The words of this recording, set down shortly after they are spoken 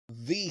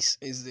This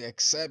is the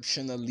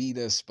Exceptional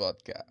Leaders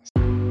Podcast.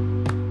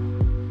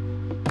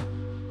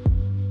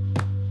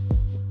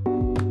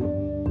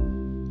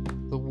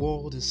 The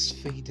world is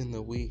fading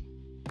away.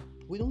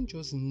 We don't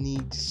just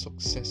need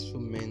successful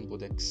men,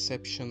 but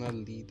exceptional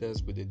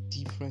leaders with a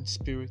different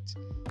spirit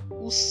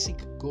who seek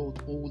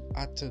God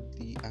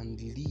wholeheartedly and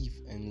live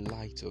in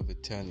light of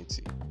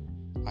eternity.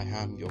 I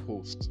am your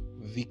host,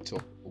 Victor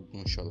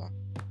Ogunshola.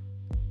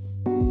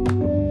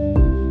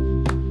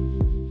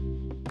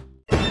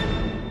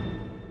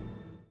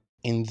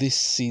 In this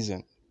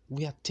season,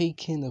 we are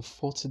taking a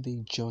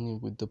 40-day journey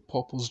with the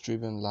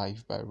purpose-driven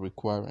life by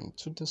requiring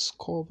to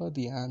discover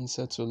the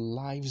answer to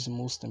life's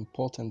most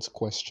important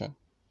question.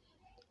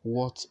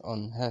 What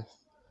on earth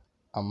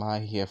am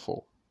I here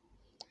for?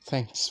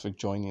 Thanks for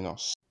joining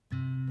us. The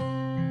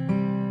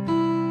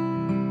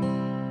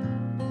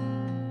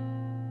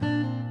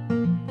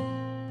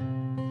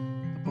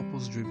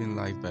purpose-driven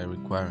life by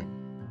requiring.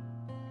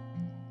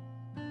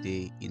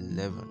 Day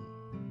 11.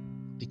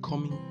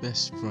 Becoming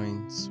best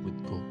friends with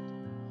God.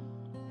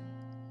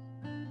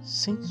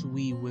 Since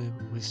we were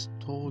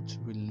restored to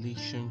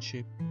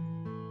relationship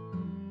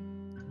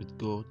with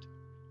God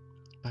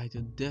by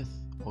the death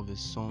of His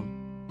Son,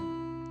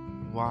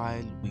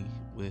 while we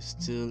were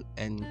still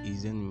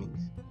His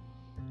enemies,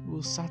 we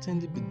will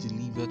certainly be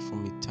delivered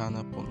from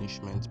eternal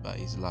punishment by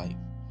His life.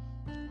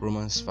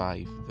 Romans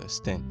 5 verse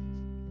 10.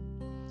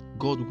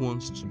 God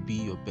wants to be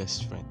your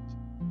best friend.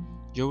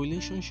 Your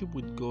relationship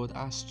with God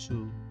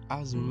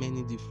has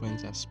many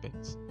different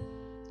aspects.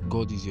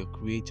 God is your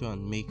creator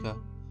and maker,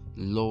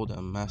 Lord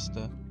and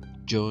Master,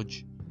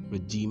 Judge,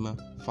 Redeemer,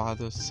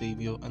 Father,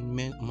 Savior, and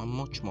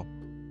much more.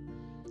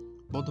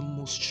 But the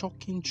most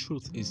shocking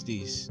truth is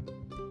this: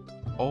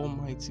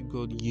 Almighty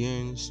God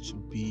yearns to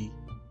be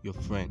your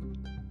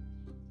friend.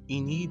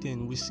 In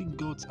Eden, we see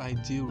God's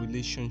ideal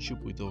relationship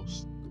with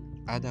us.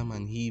 Adam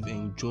and Eve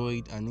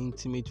enjoyed an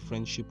intimate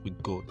friendship with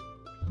God.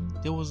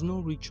 There was no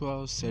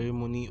ritual,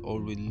 ceremony,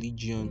 or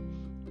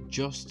religion,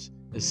 just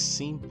a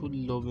simple,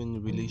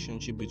 loving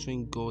relationship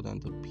between God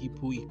and the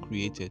people He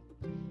created.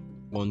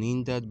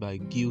 Unhindered by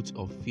guilt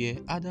or fear,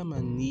 Adam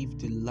and Eve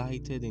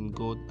delighted in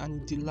God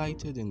and He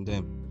delighted in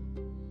them.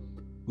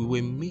 We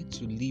were made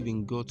to live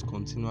in God's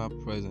continual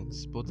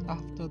presence, but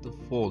after the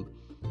fall,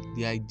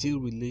 the ideal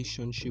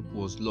relationship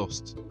was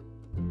lost.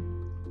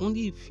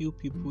 Only a few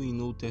people in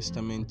Old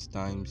Testament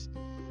times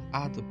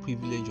had the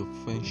privilege of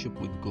friendship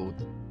with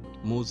God.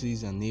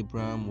 Moses and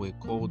Abraham were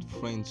called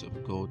friends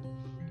of God.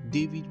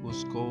 David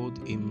was called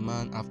a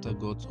man after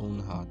God's own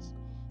heart.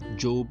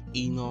 Job,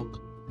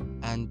 Enoch,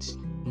 and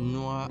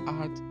Noah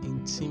had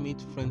intimate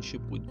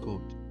friendship with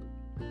God.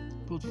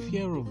 But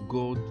fear of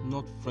God,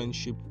 not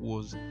friendship,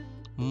 was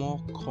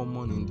more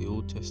common in the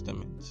Old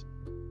Testament.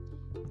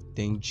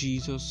 Then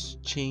Jesus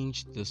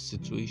changed the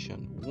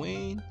situation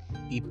when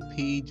He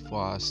paid for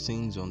our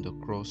sins on the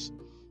cross.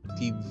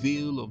 The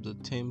veil of the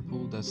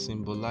temple that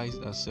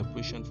symbolized our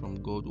separation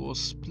from God was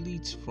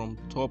split from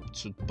top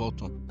to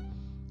bottom,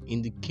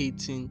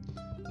 indicating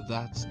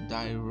that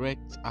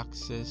direct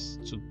access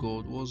to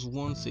God was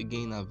once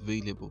again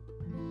available.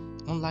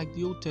 Unlike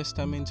the Old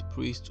Testament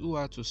priests who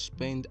had to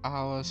spend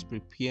hours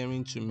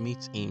preparing to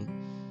meet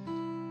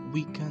Him,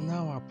 we can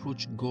now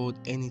approach God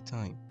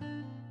anytime.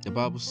 The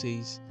Bible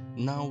says,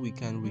 now we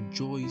can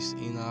rejoice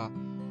in our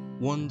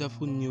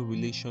wonderful new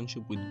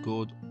relationship with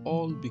God,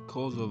 all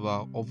because of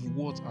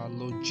what our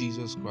Lord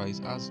Jesus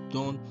Christ has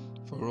done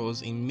for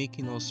us in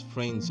making us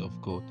friends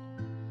of God.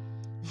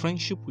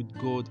 Friendship with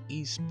God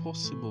is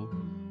possible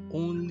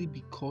only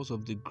because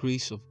of the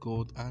grace of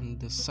God and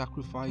the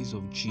sacrifice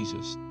of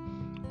Jesus.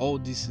 All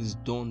this is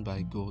done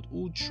by God,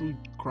 who through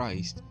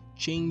Christ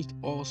changed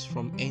us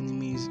from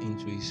enemies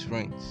into His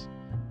friends.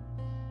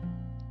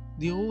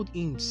 The old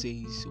hymn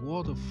says,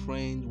 "What a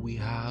friend we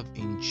have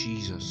in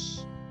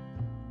Jesus."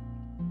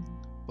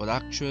 But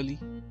actually,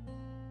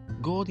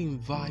 God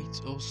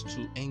invites us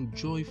to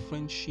enjoy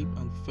friendship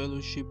and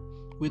fellowship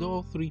with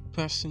all three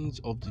persons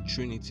of the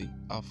Trinity,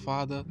 our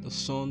Father, the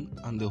Son,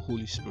 and the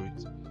Holy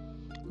Spirit.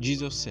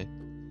 Jesus said,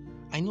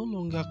 "I no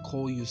longer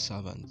call you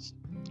servants,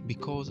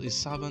 because a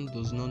servant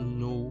does not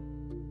know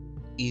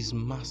his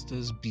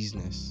master's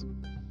business.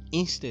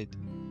 Instead,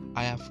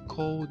 I have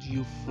called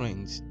you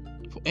friends,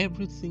 for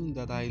everything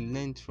that I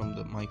learned from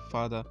my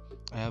Father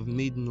I have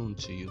made known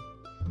to you."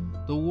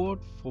 The word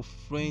for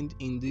friend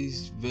in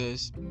this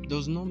verse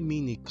does not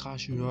mean a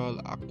casual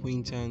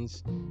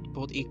acquaintance,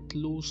 but a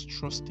close,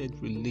 trusted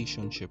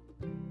relationship.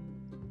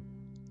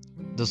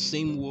 The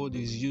same word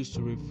is used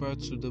to refer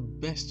to the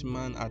best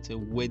man at a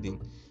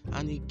wedding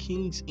and a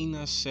king's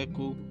inner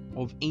circle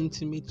of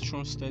intimate,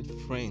 trusted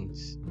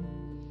friends.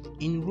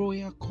 In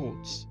royal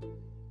courts,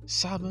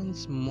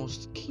 servants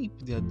must keep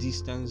their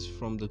distance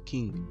from the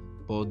king,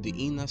 but the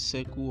inner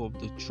circle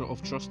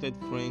of trusted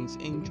friends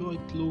enjoy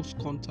close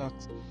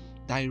contact,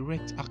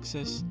 direct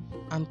access,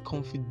 and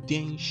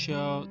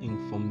confidential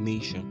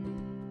information.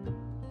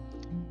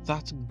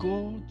 That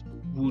God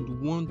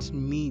would want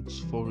meat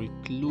for a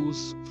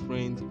close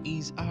friend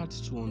is hard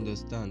to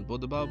understand, but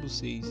the Bible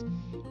says,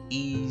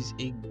 is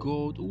a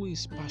God who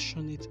is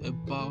passionate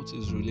about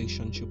his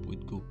relationship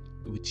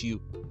with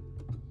you.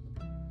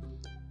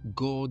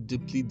 God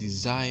deeply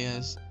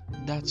desires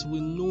that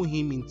we know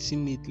him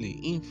intimately.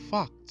 In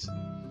fact,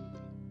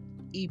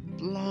 he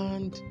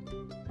planned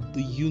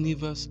the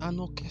universe and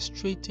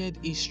orchestrated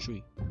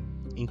history,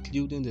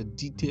 including the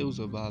details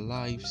of our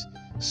lives,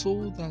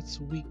 so that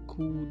we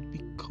could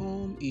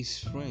become his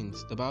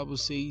friends. The Bible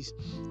says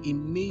he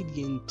made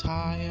the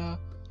entire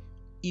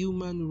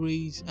human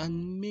race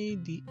and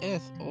made the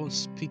earth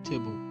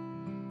hospitable,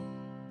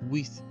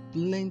 with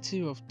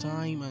plenty of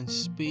time and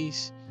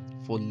space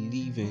for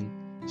living,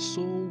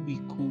 so we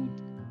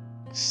could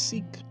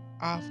seek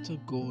after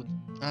God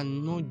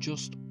and not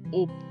just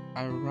hope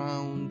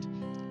around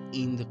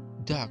in the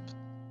dark,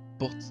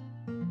 but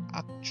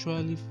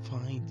actually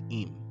find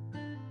him.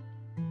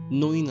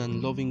 Knowing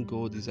and loving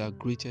God is our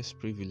greatest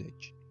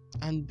privilege,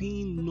 and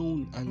being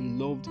known and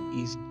loved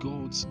is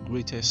God's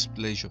greatest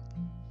pleasure.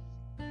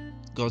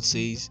 God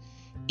says,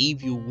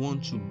 if you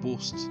want to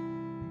boast,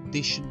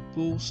 they should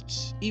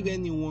boast. If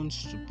anyone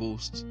wants to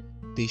boast,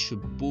 they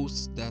should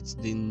boast that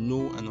they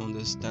know and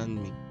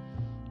understand me.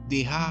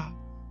 They are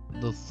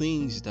the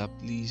things that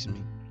please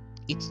me.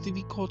 It's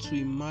difficult to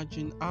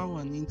imagine how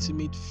an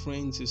intimate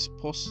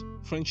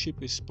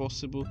friendship is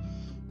possible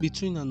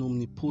between an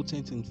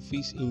omnipotent and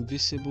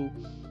invisible,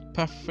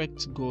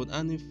 perfect God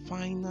and a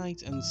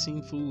finite and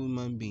sinful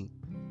human being.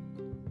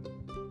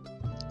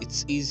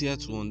 It's easier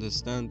to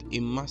understand a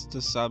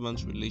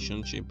master-servant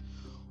relationship,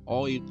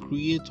 or a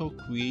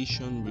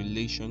creator-creation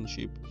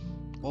relationship,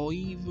 or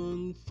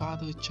even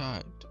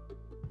father-child.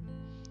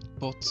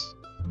 But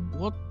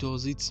what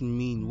does it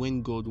mean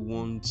when God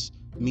wants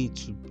me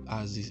to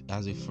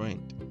as a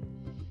friend?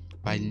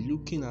 By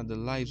looking at the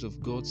lives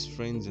of God's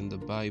friends in the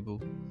Bible,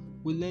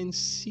 we learn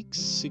 6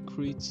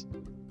 secrets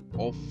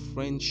of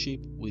friendship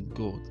with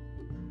God.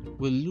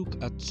 We'll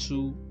look at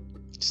 2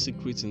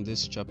 secrets in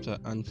this chapter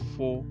and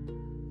 4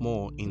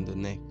 more in the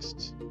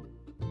next.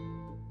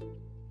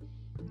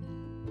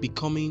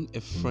 Becoming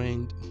a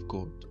friend of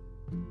God.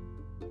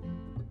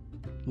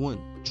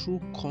 1.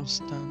 Through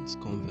constant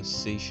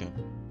conversation.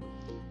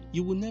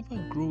 You will never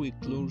grow a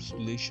close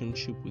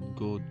relationship with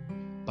God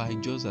by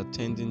just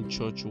attending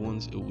church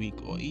once a week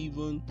or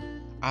even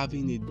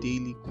having a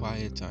daily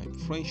quiet time.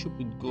 Friendship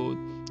with God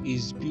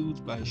is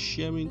built by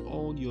sharing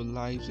all your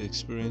life's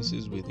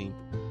experiences with him.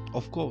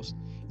 Of course,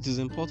 it is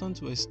important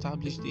to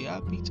establish the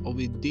habit of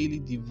a daily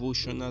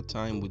devotional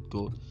time with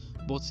God,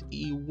 but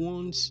he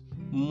wants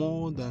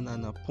more than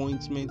an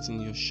appointment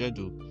in your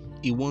schedule.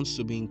 He wants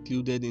to be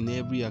included in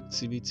every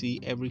activity,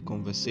 every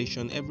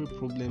conversation, every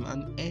problem,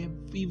 and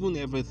even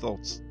every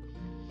thought.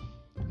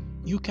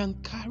 You can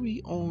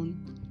carry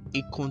on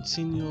a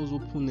continuous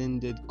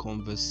open-ended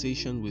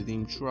conversation with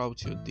him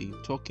throughout your day,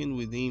 talking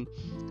with him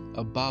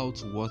about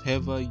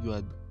whatever you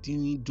are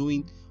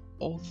doing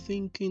or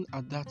thinking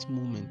at that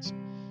moment.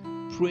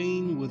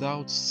 Praying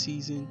without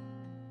ceasing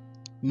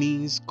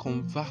means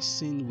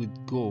conversing with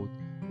God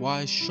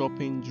while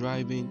shopping,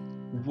 driving,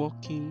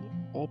 working,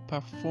 or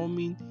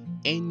performing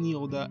any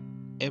other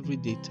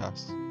everyday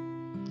task.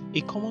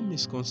 A common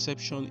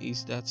misconception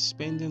is that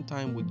spending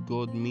time with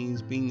God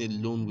means being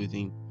alone with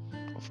him.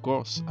 Of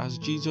course, as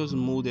Jesus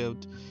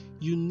modeled,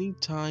 you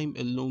need time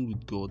alone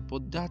with God,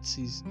 but that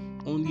is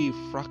only a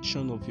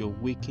fraction of your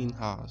waking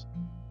hours.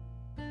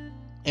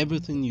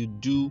 Everything you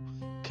do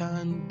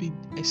can be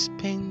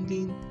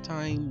spending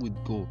time with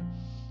God,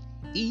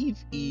 if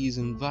he is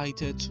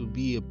invited to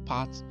be a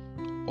part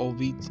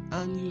of it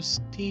and you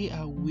stay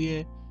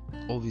aware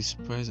of his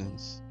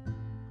presence.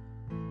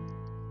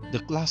 The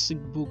classic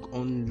book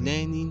on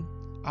learning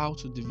how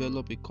to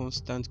develop a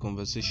constant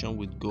conversation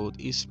with God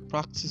is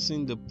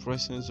Practicing the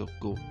Presence of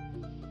God.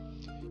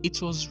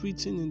 It was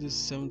written in the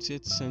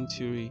 17th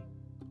century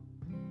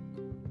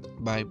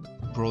by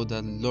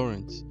Brother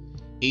Lawrence,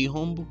 a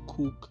humble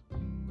cook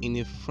in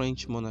a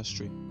French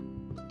monastery.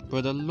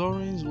 Brother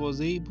Lawrence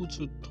was able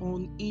to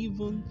turn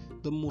even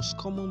the most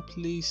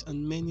commonplace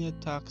and menial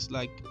tasks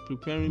like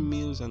preparing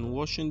meals and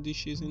washing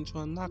dishes into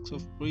an act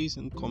of praise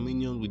and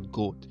communion with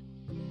God.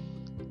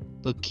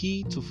 The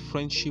key to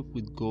friendship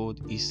with God,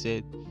 he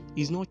said,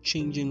 is not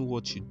changing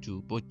what you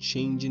do, but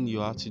changing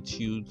your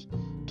attitude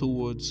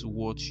towards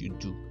what you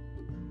do.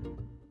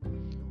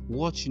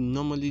 What you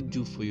normally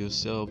do for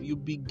yourself, you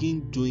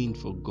begin doing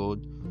for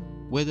God,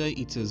 whether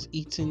it is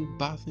eating,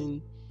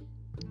 bathing,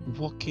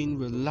 walking,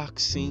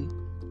 relaxing,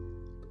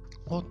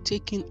 or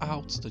taking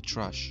out the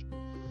trash.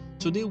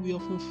 Today we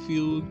often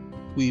feel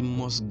we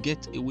must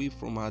get away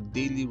from our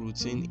daily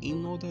routine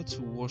in order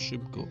to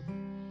worship God.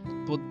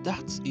 But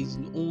that is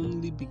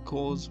only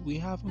because we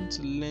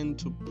haven't learned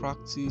to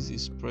practice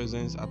his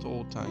presence at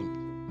all times.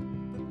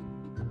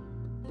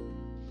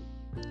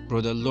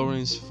 Brother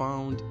Lawrence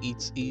found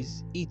it's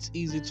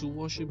easy to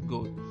worship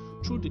God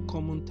through the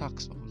common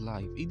tasks of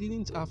life. He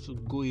didn't have to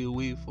go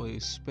away for a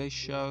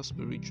special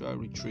spiritual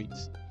retreat.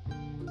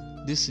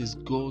 This is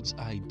God's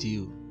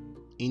ideal.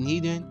 In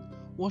Eden,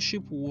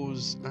 Worship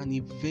was an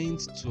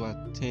event to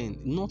attend.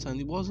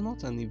 It was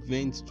not an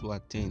event to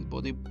attend,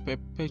 but a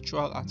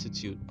perpetual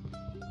attitude.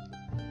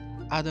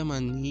 Adam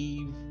and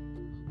Eve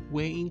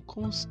were in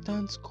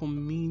constant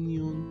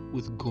communion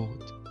with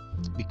God.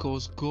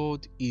 Because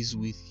God is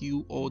with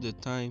you all the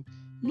time,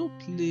 no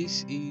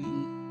place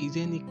is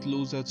any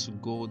closer to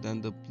God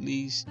than the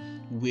place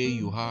where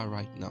you are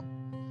right now.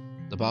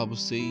 The Bible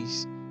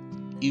says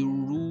He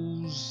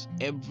rules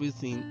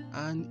everything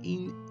and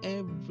in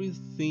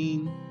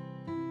everything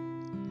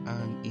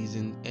and is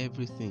in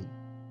everything.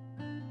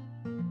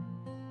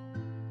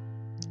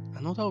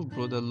 Another of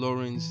Brother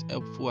Lawrence's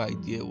helpful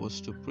idea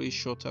was to pray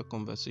shorter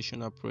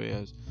conversational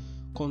prayers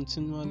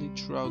continually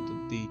throughout the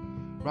day,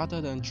 rather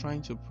than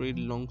trying to pray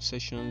long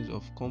sessions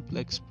of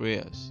complex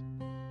prayers.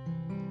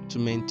 To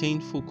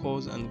maintain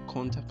focus and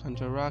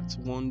counteract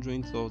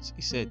wandering thoughts,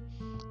 he said,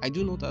 I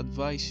do not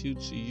advise you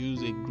to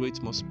use a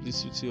great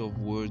multiplicity of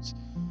words,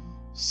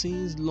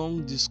 since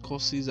long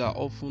discourses are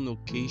often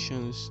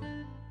occasions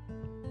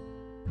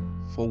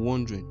for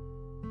wandering.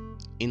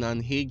 In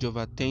an age of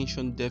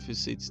attention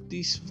deficits,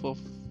 this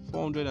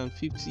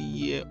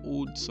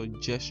 450-year-old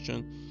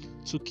suggestion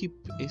to keep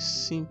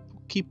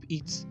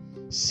it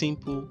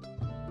simple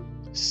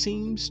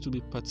seems to be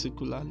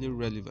particularly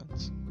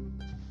relevant.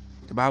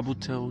 The Bible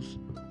tells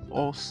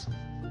us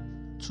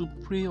to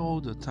pray all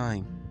the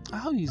time.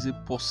 How is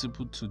it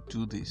possible to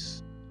do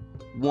this?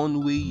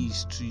 One way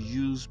is to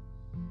use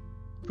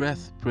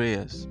breath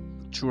prayers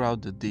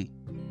throughout the day.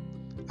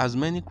 As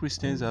many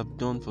Christians have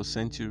done for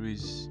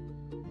centuries,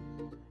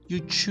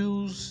 you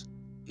choose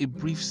a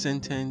brief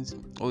sentence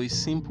or a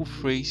simple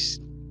phrase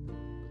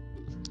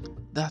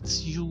that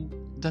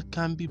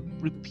can be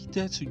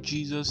repeated to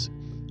Jesus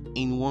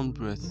in one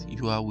breath.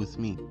 You are with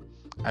me.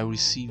 I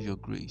receive your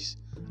grace.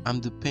 I'm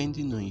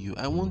depending on you.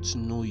 I want to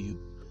know you.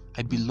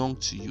 I belong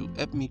to you.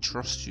 Help me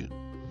trust you.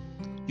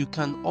 You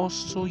can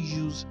also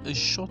use a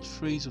short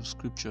phrase of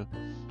scripture.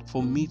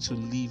 For me to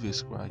live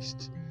is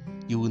Christ.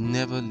 You will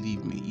never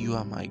leave me. You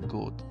are my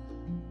God.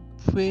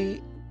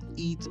 Pray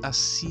it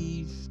as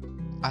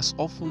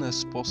often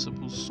as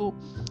possible, so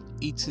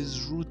it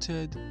is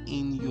rooted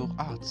in your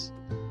heart.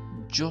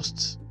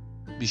 Just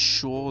be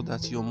sure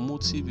that your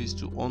motive is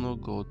to honor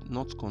God,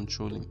 not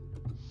control Him.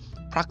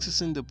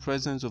 Practicing the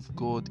presence of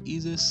God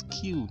is a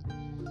skill,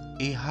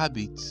 a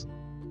habit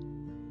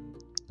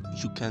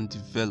you can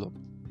develop.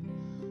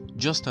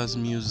 Just as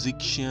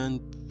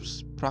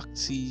musicians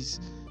practice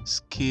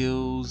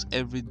scales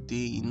every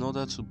day in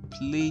order to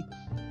play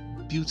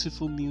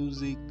beautiful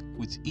music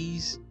with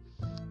ease,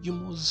 you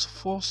must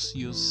force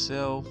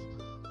yourself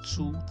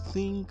to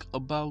think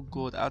about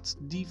God at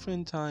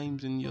different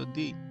times in your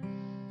day.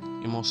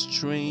 You must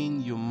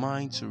train your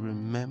mind to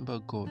remember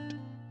God.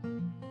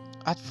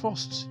 At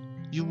first,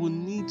 you will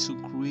need to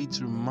create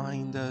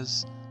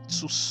reminders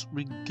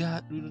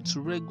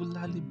to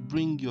regularly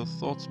bring your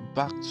thoughts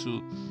back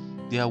to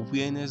the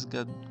awareness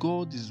that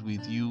God is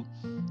with you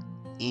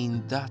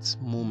in that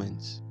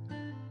moment.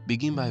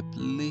 Begin by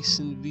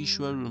placing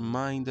visual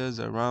reminders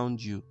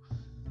around you.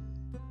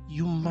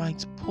 You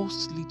might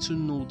post little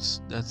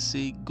notes that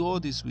say,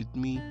 God is with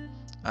me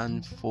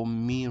and for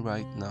me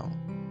right now.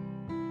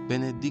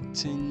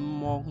 Benedictine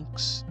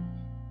monks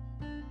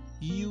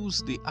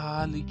use the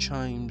early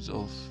chimes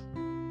of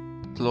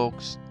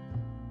clocks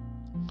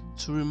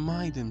to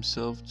remind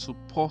themselves to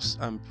pause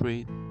and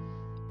pray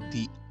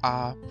the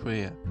hour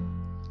prayer.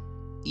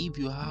 If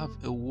you have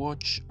a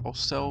watch or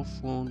cell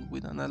phone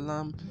with an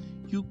alarm,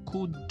 you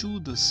could do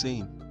the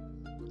same.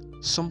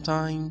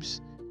 Sometimes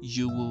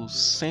you will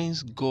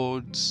sense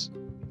God's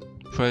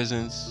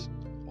presence,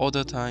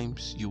 other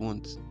times you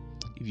won't.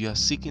 If you are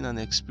seeking an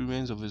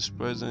experience of His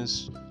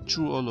presence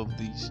through all of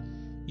these,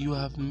 you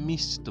have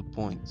missed the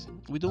point.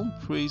 We don't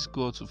praise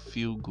God to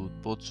feel good,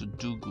 but to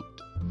do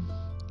good.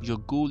 Your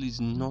goal is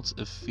not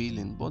a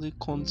feeling, but a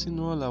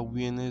continual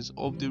awareness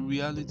of the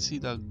reality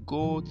that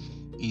God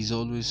is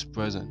always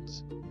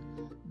present.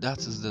 That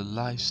is the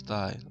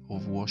lifestyle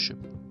of worship.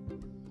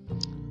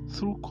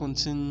 Through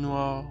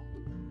continual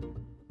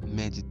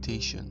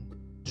meditation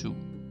too.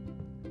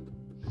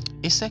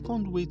 A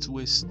second way to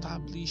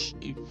establish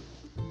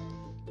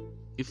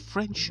a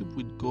friendship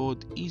with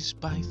God is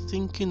by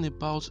thinking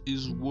about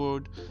His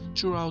word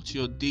throughout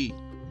your day.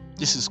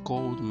 This is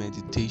called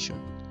meditation,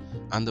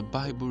 and the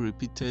Bible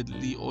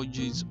repeatedly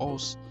urges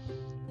us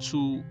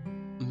to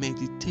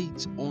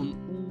meditate on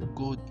who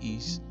God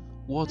is,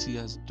 what He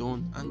has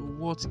done, and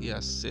what He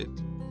has said.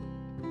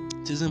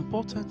 It is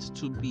important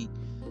to be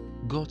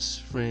God's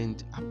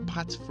friend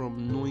apart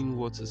from knowing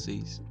what He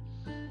says.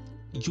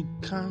 You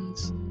can't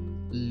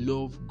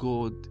love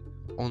God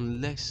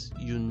unless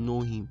you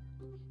know Him,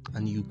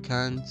 and you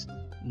can't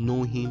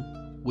know Him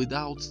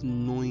without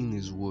knowing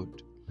His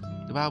word.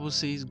 The Bible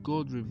says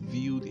God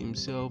revealed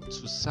Himself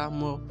to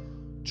Samuel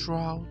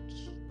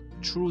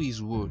through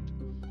His word.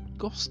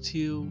 God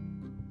still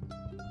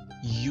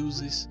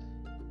uses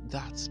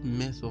that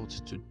method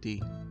today.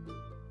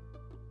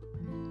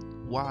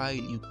 While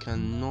you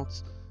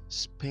cannot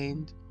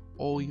spend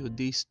all your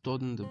day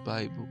studying the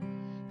Bible,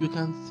 You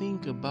can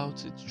think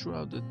about it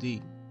throughout the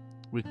day,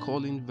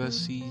 recalling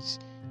verses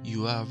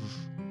you have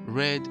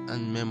read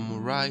and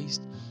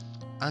memorized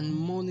and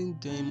mulling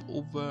them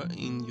over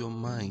in your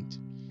mind.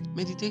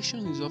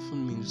 Meditation is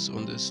often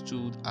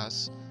misunderstood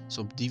as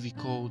some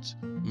difficult,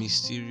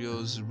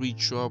 mysterious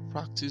ritual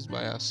practiced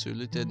by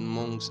isolated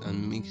monks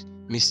and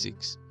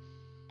mystics.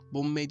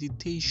 But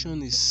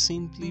meditation is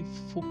simply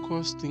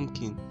focused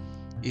thinking,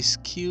 a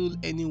skill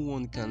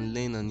anyone can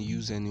learn and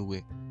use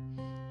anywhere.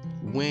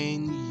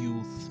 When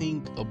you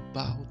think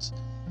about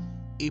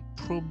a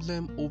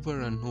problem over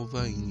and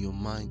over in your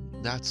mind,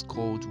 that's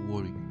called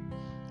worry.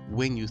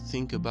 When you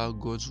think about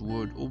God's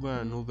word over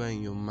and over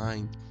in your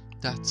mind,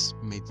 that's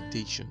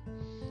meditation.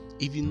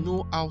 If you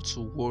know how to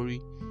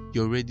worry,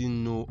 you already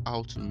know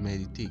how to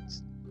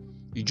meditate.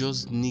 You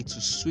just need to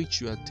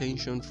switch your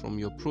attention from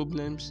your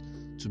problems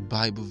to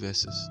Bible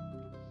verses.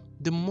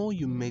 The more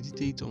you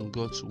meditate on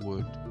God's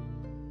word,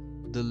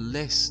 the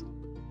less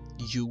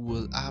you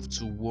will have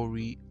to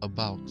worry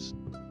about.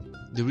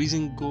 The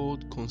reason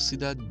God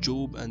considered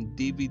Job and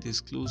David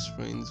his close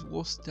friends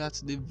was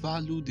that they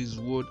valued his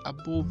word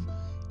above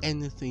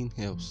anything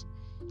else,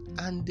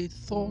 and they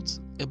thought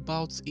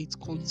about it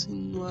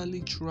continually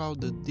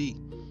throughout the day.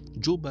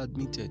 Job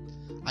admitted,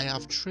 "I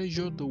have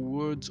treasured the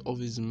words of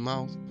his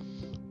mouth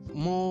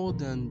more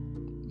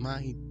than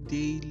my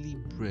daily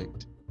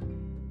bread."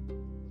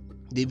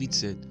 David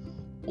said,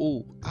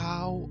 "Oh,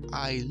 how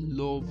I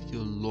love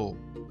your law.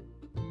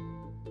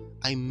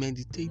 I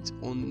meditate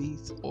on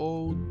it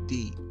all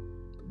day.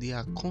 They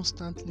are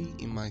constantly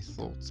in my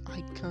thoughts.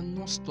 I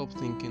cannot stop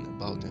thinking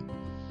about them."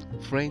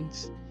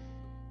 Friends,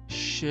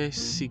 share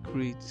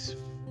secrets,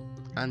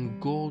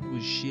 and God will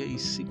share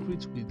His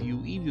secrets with you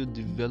if you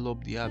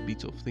develop the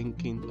habit of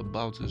thinking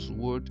about His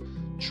word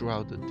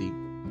throughout the day.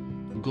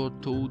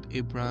 God told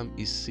Abraham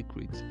His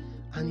secrets,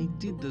 and He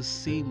did the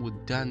same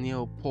with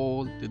Daniel,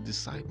 Paul, the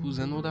disciples,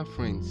 and other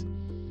friends.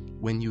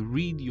 When you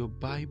read your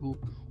Bible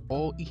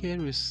or hear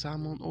a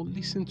sermon or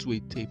listen to a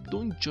tape,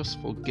 don't just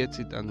forget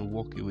it and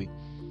walk away.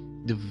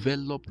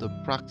 Develop the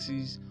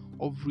practice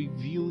of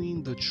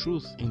reviewing the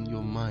truth in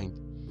your mind,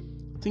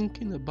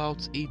 thinking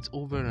about it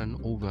over and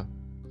over.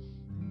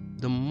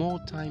 The more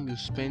time you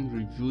spend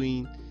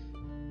reviewing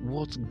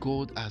what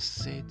God has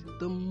said,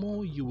 the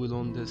more you will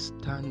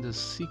understand the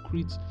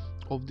secrets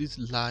of this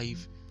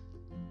life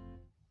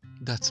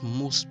that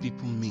most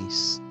people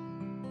miss.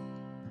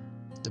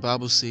 The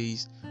Bible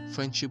says,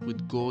 friendship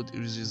with God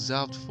is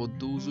reserved for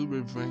those who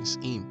reverence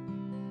Him.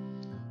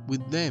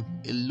 With them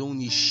alone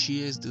He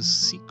shares the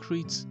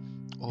secrets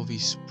of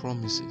His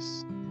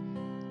promises.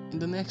 In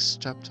the next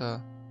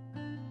chapter,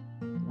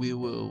 we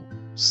will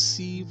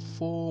see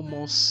 4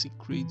 more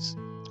secrets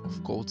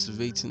of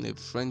cultivating a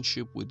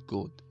friendship with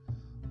God.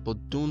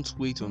 But don't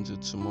wait until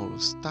tomorrow.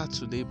 Start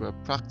today by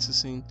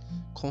practicing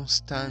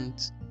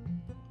constant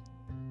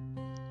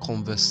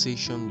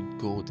conversation with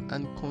God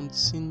and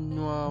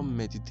continual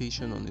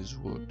meditation on His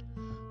word.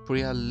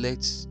 Prayer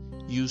lets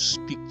you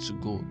speak to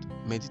God.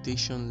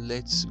 Meditation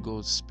lets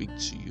God speak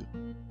to you.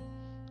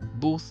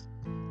 Both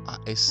are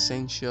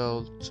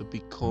essential to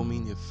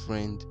becoming a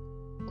friend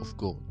of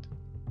God.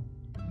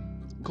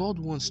 God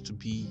wants to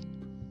be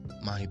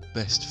my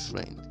best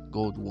friend.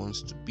 God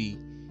wants to be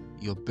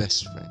your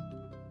best friend.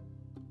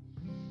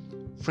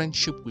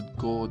 Friendship with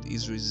God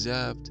is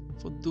reserved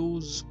for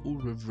those who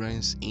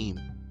reverence Him.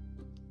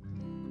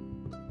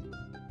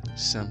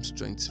 Psalms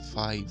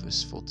 25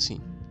 verse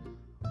 14.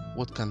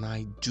 What can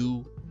I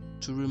do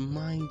to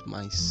remind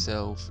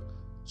myself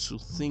to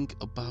think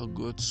about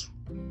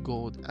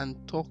God and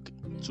talk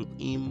to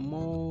Him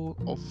more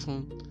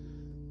often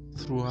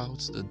throughout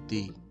the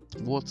day?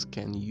 What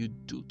can you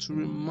do to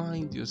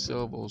remind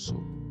yourself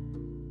also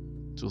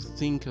to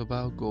think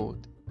about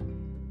God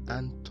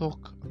and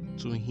talk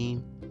to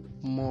Him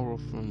more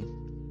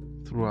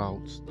often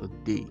throughout the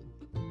day?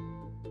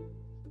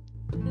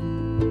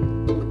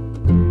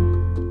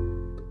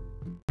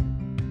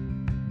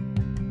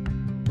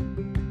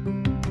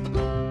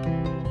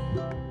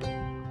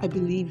 I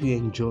believe you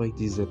enjoyed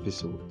this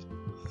episode.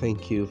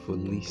 Thank you for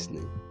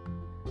listening.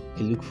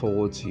 I look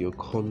forward to your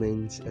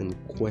comments and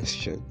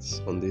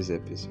questions on this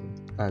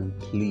episode. And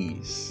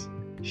please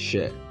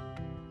share.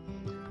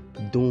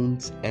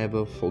 Don't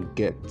ever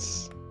forget,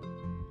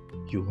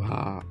 you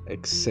are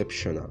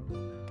exceptional.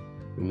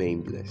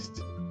 Remain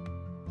blessed.